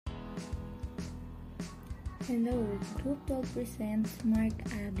Hello, Group 12 presents Mark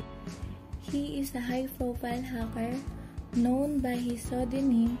Abene. He is a high-profile hacker known by his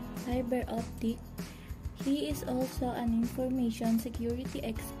pseudonym CyberOptic. He is also an information security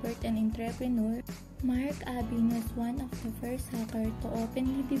expert and entrepreneur. Mark Abene was one of the first hackers to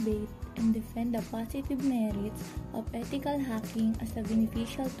openly debate and defend the positive merits of ethical hacking as a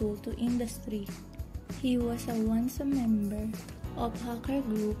beneficial tool to industry. He was once a member of hacker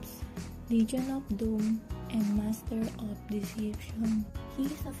groups Legion of Doom and Master of Deception. He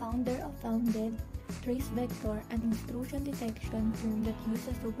is a founder of Founded, TraceVector, an intrusion detection firm that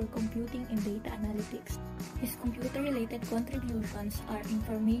uses supercomputing and data analytics. His computer-related contributions are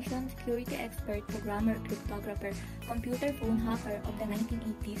information security expert, programmer, cryptographer, computer phone hacker of the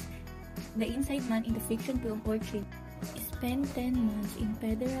 1980s, the inside man in the fiction film Origin. He spent 10 months in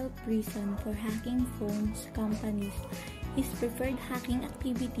federal prison for hacking phones companies. His preferred hacking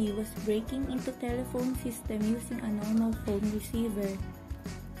activity was breaking into telephone system using a normal phone receiver.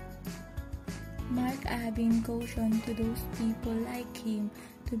 Mark Abene cautioned to those people like him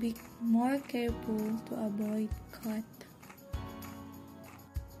to be more careful to avoid caught.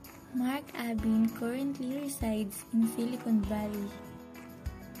 Mark Abene currently resides in Silicon Valley.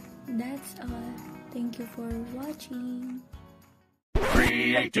 That's all. Thank you for watching.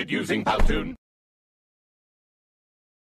 Created using Powtoon.